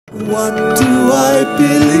What do I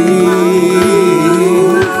believe?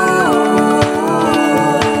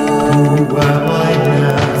 Who am I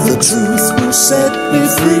now? The truth will set me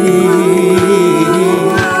free.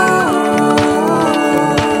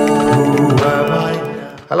 Who am I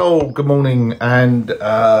now? Hello, good morning, and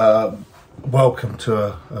welcome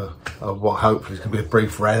to what hopefully is going to be a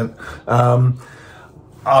brief rant. I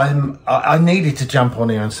needed to jump on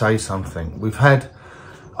here and say something. We've had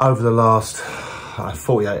over the last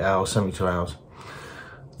 48 hours, 72 hours,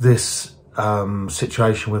 this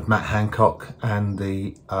situation with Matt Hancock and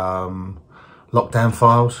the lockdown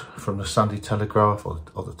files from the Sunday Telegraph or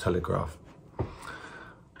the Telegraph.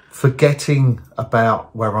 Forgetting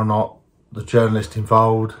about whether or not the journalist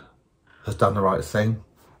involved has done the right thing.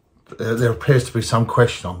 There appears to be some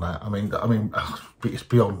question on that. I mean, it's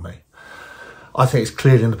beyond me. I think it's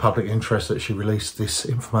clearly in the public interest that she released this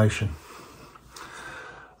information.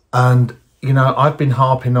 And, you know, I've been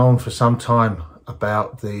harping on for some time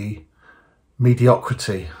about the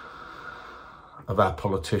mediocrity of our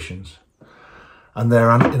politicians and their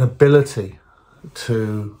inability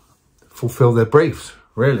to fulfil their briefs,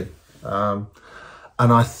 really. And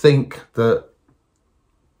I think that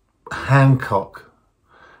Hancock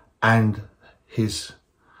and his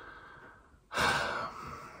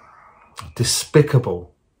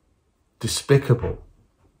despicable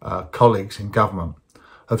colleagues in government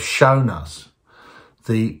have shown us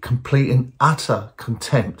the complete and utter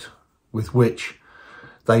contempt with which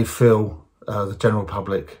they feel the general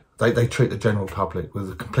public, they treat the general public with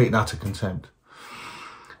a complete and utter contempt.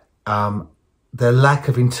 Their lack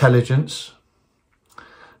of intelligence,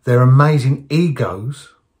 their amazing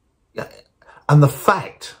egos, and the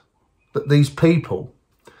fact that these people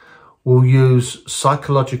will use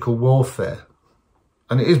psychological warfare,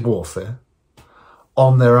 and it is warfare,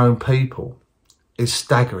 on their own people is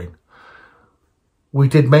staggering. We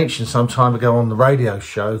did mention some time ago on the radio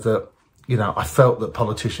show that, you know, I felt that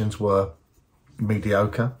politicians were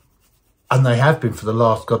mediocre, and they have been for the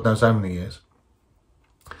last God knows how many years.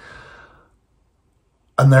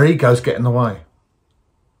 And their egos get in the way.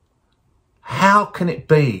 How can it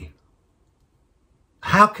be?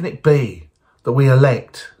 How can it be that we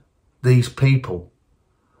elect these people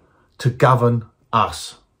to govern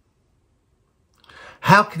us?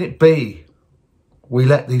 How can it be we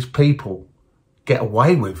let these people get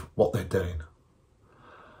away with what they're doing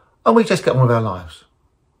and we just get on with our lives?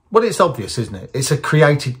 Well, it's obvious, isn't it? It's a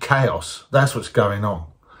created chaos. That's what's going on.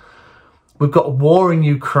 We've got a war in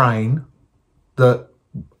Ukraine that,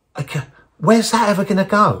 okay, where's that ever going to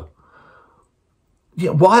go? Yeah,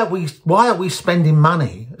 why are we spending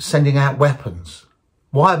money sending out weapons?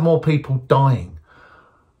 Why are more people dying?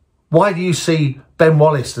 Why do you see Ben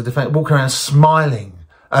Wallace, the defender, walking around smiling?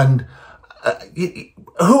 And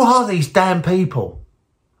who are these damn people?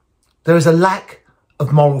 There is a lack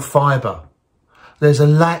of moral fibre. There's a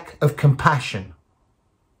lack of compassion.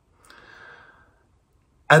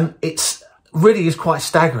 And it's really is quite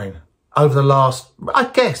staggering over the last, I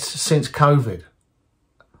guess, since COVID.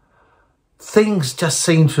 Things just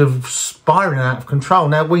seem to have spiralling out of control.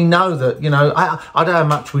 Now, we know that, you know, I don't know how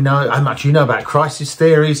much we know, how much you know about crisis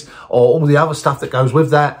theories or all the other stuff that goes with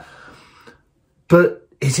that. But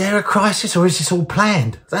is there a crisis or is this all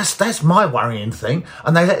planned? That's my worrying thing.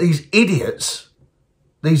 And they let these idiots,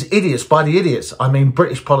 by the idiots, I mean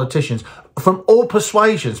British politicians, from all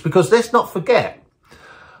persuasions, because let's not forget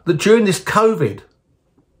that during this COVID,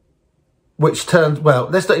 which turned, well,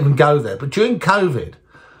 let's not even go there, but during COVID,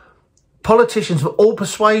 politicians of all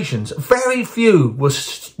persuasions, very few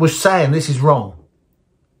was saying this is wrong.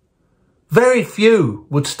 Very few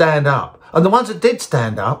would stand up. And the ones that did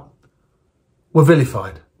stand up were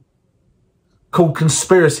vilified, called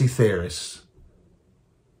conspiracy theorists.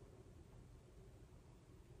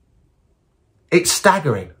 It's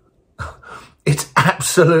staggering. It's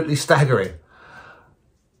absolutely staggering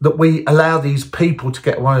that we allow these people to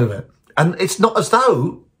get away with it. And it's not as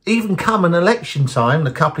though, even come an election time in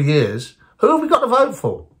a couple of years, who have we got to vote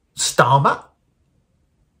for? Starmer?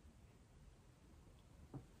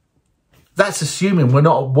 That's assuming we're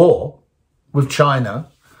not at war with China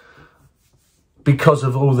because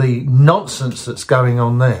of all the nonsense that's going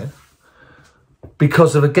on there.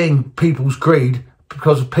 Because of, again, people's greed,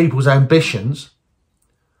 because of people's ambitions.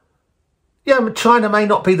 Yeah, but China may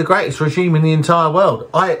not be the greatest regime in the entire world.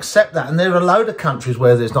 I accept that. And there are a load of countries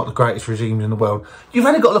where there's not the greatest regime in the world. You've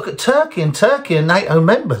only got to look at Turkey and NATO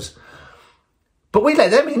members. But we let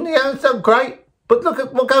them in, you know, they're great. But look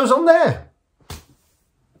at what goes on there.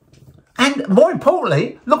 And more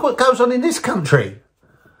importantly, look what goes on in this country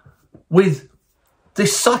with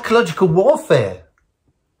this psychological warfare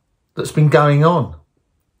that's been going on.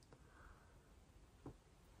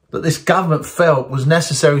 that this government felt was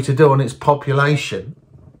necessary to do on its population,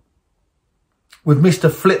 with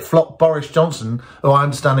Mr. Flip-Flop Boris Johnson, who I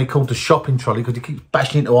understand he called the shopping trolley because he keeps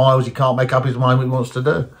bashing into aisles, he can't make up his mind what he wants to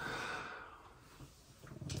do.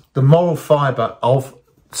 The moral fibre of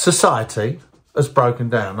society has broken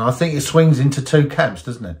down. And I think it swings into two camps,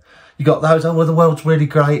 doesn't it? You got those, oh, well, the world's really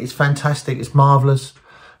great, it's fantastic, it's marvellous,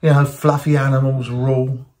 you know, fluffy animals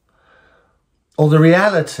rule. Or the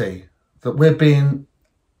reality that we're being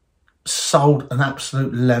sold an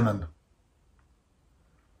absolute lemon.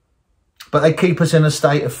 But they keep us in a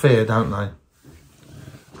state of fear, don't they?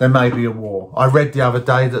 There may be a war. I read the other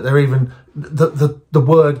day that they're even, the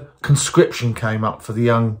word conscription came up for the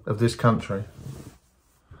young of this country.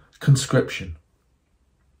 Conscription.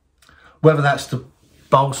 Whether that's to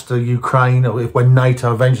bolster Ukraine, or if when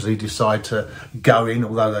NATO eventually decide to go in,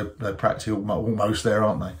 although they're practically almost there,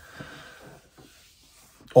 aren't they?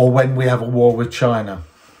 Or when we have a war with China.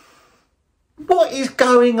 What is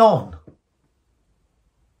going on?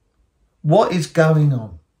 What is going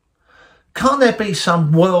on? Can't there be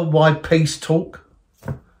some worldwide peace talk?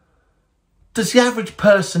 Does the average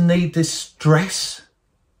person need this stress?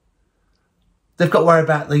 They've got to worry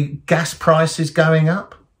about the gas prices going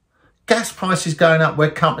up. Gas prices going up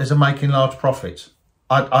where companies are making large profits.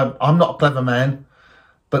 I'm not a clever man,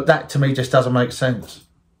 but that to me just doesn't make sense.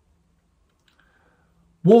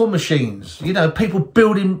 War machines, you know, people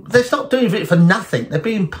building, they're not doing it for nothing. They're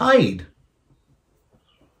being paid.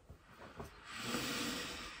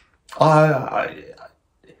 I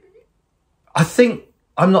think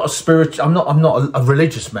I'm not a spiritual, I'm not a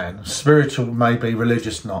religious man. Spiritual maybe,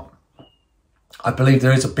 religious not. I believe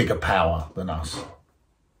there is a bigger power than us.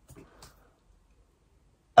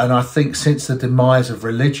 And I think since the demise of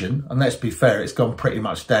religion, and let's be fair, it's gone pretty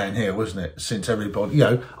much downhill, isn't it? Since everybody, you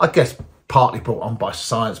know, I guess partly brought on by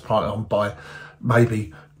science, partly on by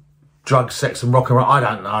maybe drugs, sex and rock and roll. I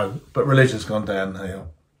don't know. But religion's gone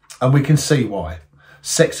downhill. And we can see why.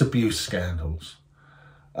 Sex abuse scandals.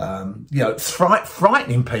 You know,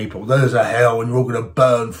 frightening people. There's a hell and you're all going to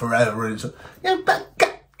burn forever. And so, yeah, but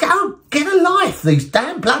go get a life, these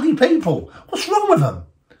damn bloody people. What's wrong with them?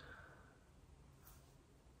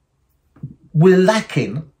 We're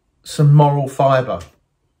lacking some moral fibre.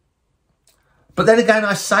 But then again,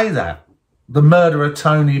 I say that. The murderer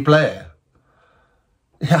Tony Blair.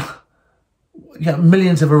 Yeah,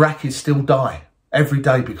 millions of Iraqis still die every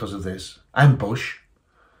day because of this. And Bush.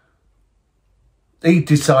 He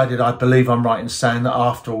decided, I believe I'm right in saying that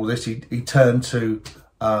after all this, he turned to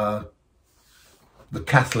the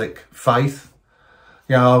Catholic faith.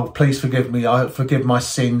 You know, oh, please forgive me, I forgive my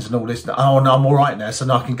sins and all this. Oh, no, I'm all right now, so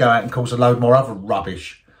now I can go out and cause a load more other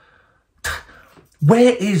rubbish.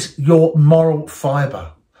 Where is your moral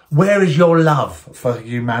fibre? Where is your love for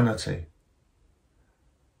humanity?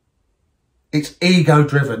 It's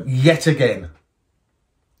ego-driven, yet again.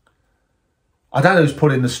 I don't know who's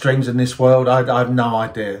pulling the strings in this world. I have no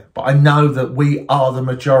idea. But I know that we are the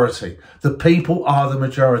majority. The people are the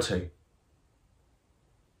majority.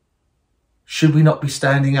 Should we not be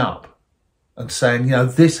standing up and saying, you know,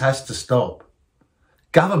 this has to stop?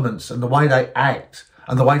 Governments and the way they act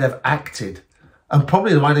and the way they've acted and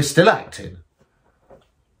probably the way they're still acting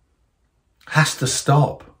has to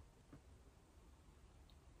stop.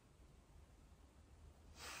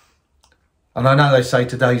 And I know they say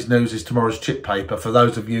today's news is tomorrow's chip paper. For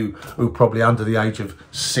those of you who are probably under the age of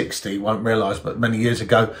 60 won't realise, but many years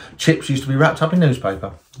ago, chips used to be wrapped up in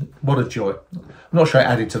newspaper. What a joy. I'm not sure it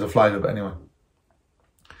added to the flavour, but anyway.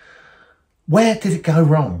 Where did it go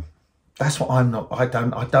wrong? That's what I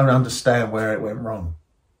don't understand where it went wrong.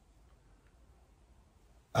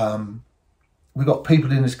 We've got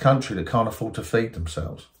people in this country that can't afford to feed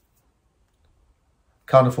themselves.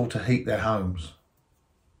 Can't afford to heat their homes.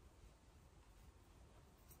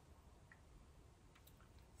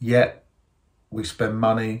 Yet we spend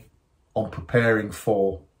money on preparing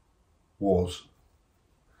for wars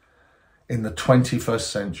in the 21st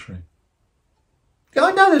century. Yeah,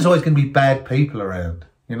 I know there's always going to be bad people around,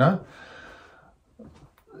 you know.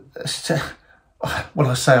 Well,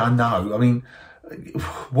 I say I know. I mean,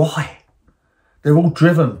 why? They're all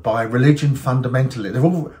driven by religion fundamentalists. They're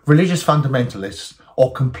all religious fundamentalists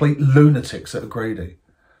or complete lunatics that are greedy.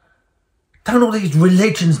 Don't all these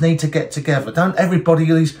religions need to get together? Don't everybody,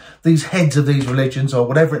 these heads of these religions or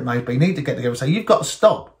whatever it may be, need to get together and say, you've got to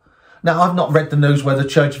stop. Now, I've not read the news where the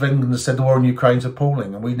Church of England has said the war in Ukraine is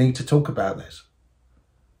appalling and we need to talk about this.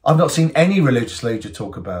 I've not seen any religious leader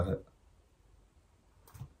talk about it.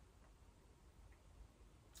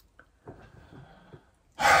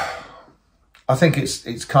 I think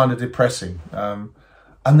it's kind of depressing.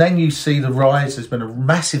 And then you see the rise, there's been a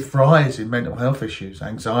massive rise in mental health issues,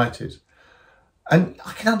 anxieties. And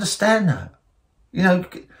I can understand that, you know.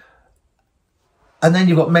 And then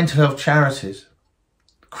you've got mental health charities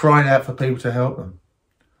crying out for people to help them.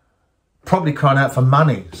 Probably crying out for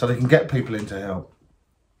money so they can get people into help.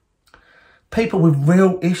 People with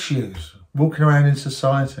real issues walking around in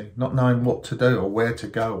society, not knowing what to do or where to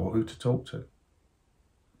go or who to talk to.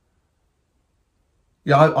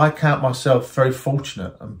 Yeah, I count myself very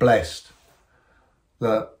fortunate and blessed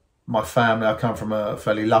that my family, I come from a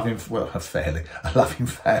fairly loving, fairly loving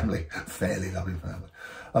family,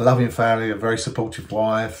 a loving family, a very supportive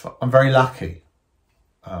wife. I'm very lucky.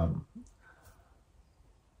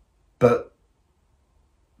 But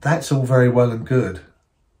that's all very well and good.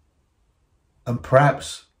 And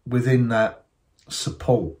perhaps within that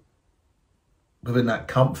support, within that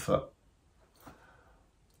comfort,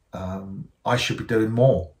 I should be doing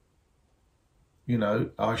more. You know,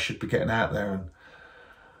 I should be getting out there and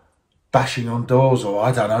bashing on doors, or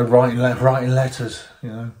I don't know, writing letters. You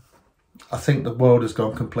know, I think the world has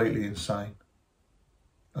gone completely insane.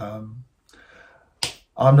 I'm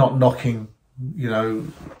not knocking, you know,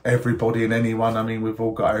 everybody and anyone. I mean, we've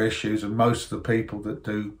all got our issues, and most of the people that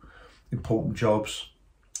do important jobs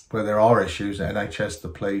where there are issues, the NHS, the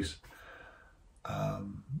police,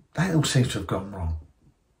 that all seems to have gone wrong.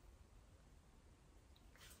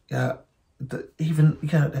 Yeah, even, you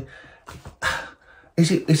know,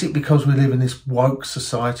 is it because we live in this woke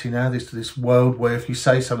society now, this world where if you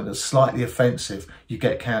say something that's slightly offensive, you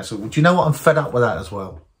get cancelled? Well, do you know what? I'm fed up with that as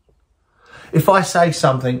well. If I say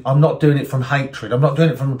something, I'm not doing it from hatred. I'm not doing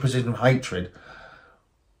it from a position of hatred.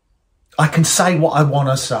 I can say what I want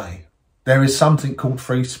to say. There is something called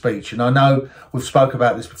free speech. And I know we've spoke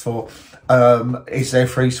about this before. Is there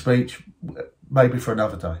free speech? Maybe for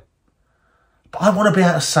another day. But I want to be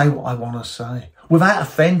able to say what I want to say without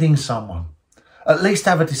offending someone. At least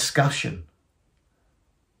have a discussion.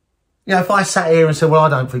 You know, if I sat here and said, well, I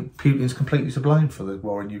don't think Putin's completely to blame for the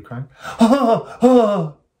war in Ukraine.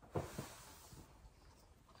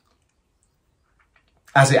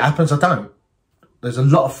 As it happens, I don't. There's a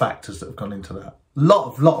lot of factors that have gone into that.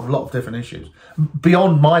 Lot of different issues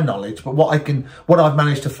beyond my knowledge. But what I've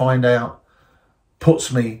managed to find out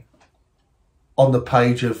puts me on the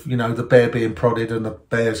page of, you know, the bear being prodded and the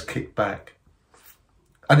bears kicked back.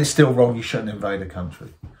 And it's still wrong. You shouldn't invade a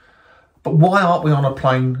country. But why aren't we on a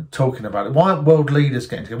plane talking about it? Why aren't world leaders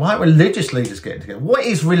getting together? Why aren't religious leaders getting together? What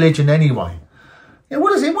is religion anyway? You know,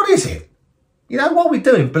 what is it? What is it? You know, what are we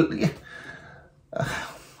doing? But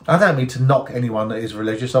I don't mean to knock anyone that is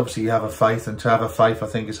religious. Obviously, you have a faith, and to have a faith, I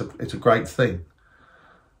think it's a great thing.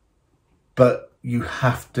 But you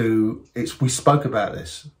have to. We spoke about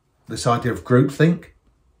this idea of groupthink.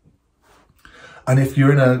 And if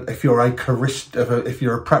you're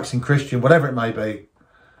a practicing Christian, whatever it may be,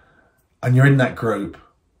 and you're in that group,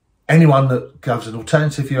 anyone that gives an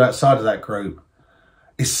alternative view outside of that group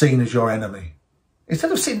is seen as your enemy.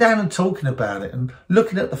 Instead of sitting down and talking about it and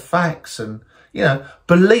looking at the facts, and, you know,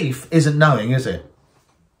 belief isn't knowing, is it?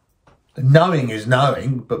 Knowing is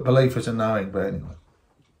knowing, but belief isn't knowing. But anyway,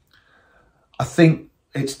 I think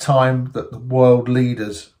it's time that the world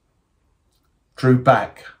leaders drew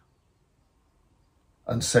back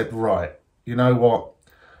and said, right, you know what?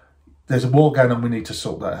 There's a war going on. We need to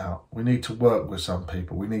sort that out. We need to work with some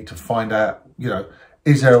people. We need to find out, you know,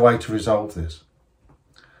 is there a way to resolve this?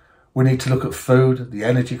 We need to look at food, the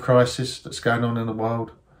energy crisis that's going on in the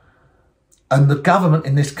world. And the government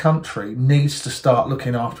in this country needs to start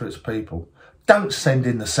looking after its people. Don't send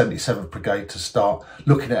in the 77th Brigade to start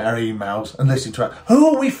looking at our emails and listening to our... Who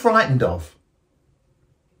are we frightened of?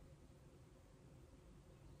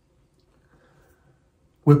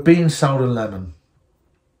 We're being sold a lemon.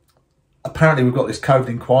 Apparently we've got this COVID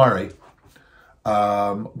inquiry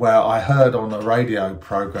where I heard on a radio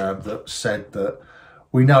programme that said that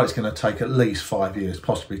we know it's going to take at least 5 years,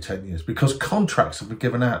 possibly 10 years, because contracts have been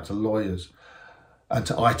given out to lawyers and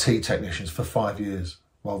to IT technicians for 5 years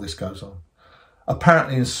while this goes on.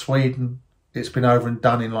 Apparently in Sweden, it's been over and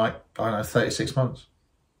done in, like, I don't know, 36 months.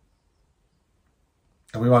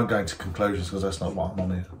 And we won't go into conclusions because that's not what I'm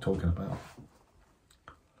on here talking about.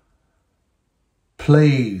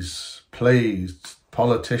 Please,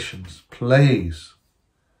 politicians, please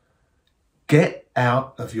get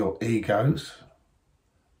out of your egos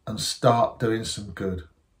and start doing some good.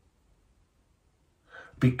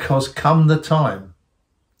 Because come the time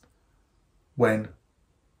when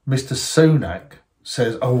Mr. Sunak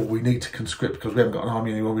says, oh, we need to conscript because we haven't got an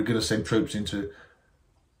army anymore, we're going to send troops into...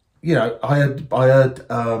 You know, I heard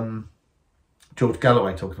George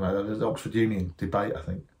Galloway talking about that. There's an Oxford Union debate, I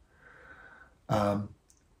think.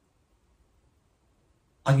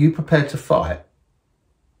 are you prepared to fight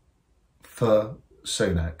for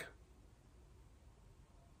Sunak?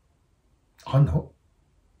 I'm not.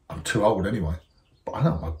 I'm too old anyway. But I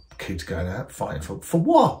don't want my kids going out fighting for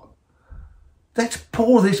what? Let's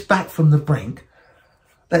pour this back from the brink.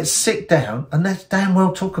 Let's sit down and let's damn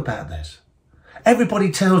well talk about this.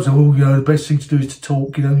 Everybody tells them, oh, you know, the best thing to do is to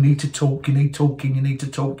talk. You know, you need to talk, you need talking, you need to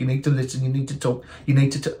talk, you need to listen, you need to talk, you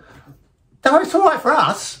need to talk. No, it's all right for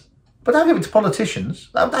us, but don't give it to politicians.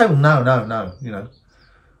 No, you know.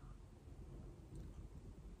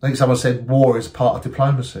 I think someone said war is part of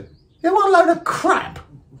diplomacy. Yeah, what a load of crap.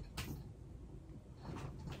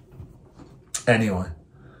 Anyway,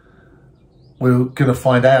 we're going to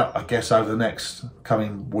find out, I guess, over the next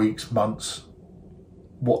coming weeks, months,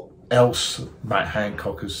 what else Matt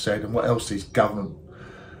Hancock has said and what else these government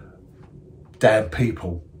damn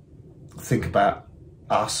people think about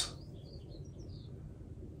us.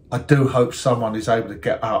 I do hope someone is able to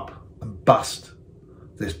get up and bust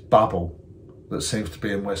this bubble that seems to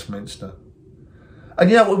be in Westminster. And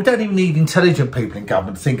you know what, we don't even need intelligent people in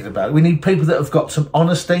government thinking about it. We need people that have got some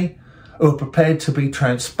honesty, who are prepared to be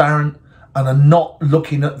transparent and are not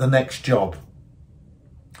looking at the next job.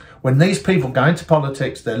 When these people go into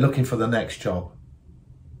politics, they're looking for the next job.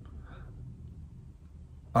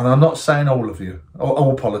 And I'm not saying all of you, or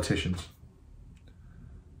all politicians.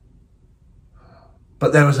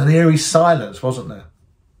 But there was an eerie silence, wasn't there,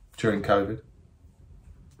 during COVID?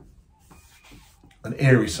 An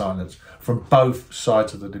eerie silence from both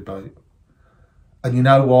sides of the debate. And you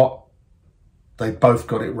know what? They both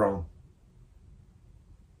got it wrong.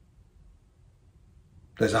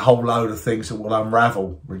 There's a whole load of things that will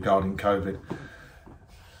unravel regarding COVID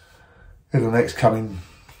in the next coming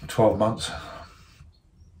 12 months.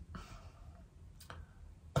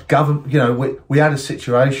 A government, you know, we had a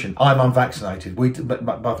situation. I'm unvaccinated.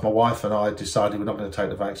 Both my wife and I decided we're not going to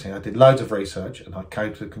take the vaccine. I did loads of research and I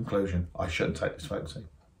came to the conclusion I shouldn't take this vaccine.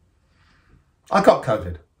 I got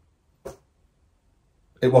COVID.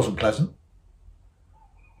 It wasn't pleasant.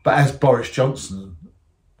 But as Boris Johnson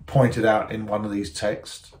pointed out in one of these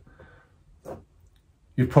texts,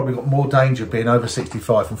 you've probably got more danger of being over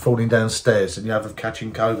 65 and falling downstairs than you have of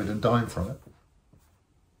catching COVID and dying from it.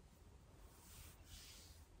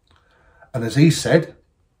 And as he said,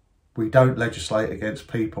 we don't legislate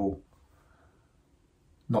against people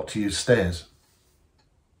not to use stairs.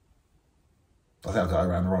 I think I got it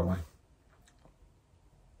around the right way.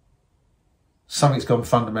 Something's gone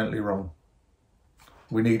fundamentally wrong.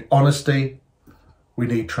 We need honesty, we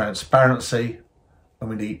need transparency, and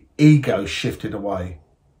we need ego shifted away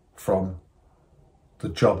from the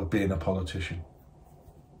job of being a politician.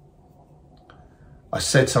 I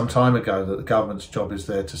said some time ago that the government's job is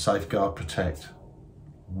there to safeguard, protect.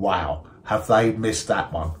 Wow, have they missed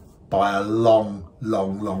that one by a long,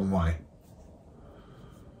 long, long way.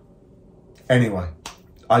 Anyway,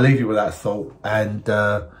 I leave you with that thought, and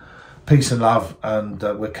peace and love, and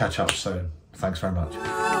we'll catch up soon. Thanks very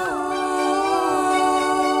much.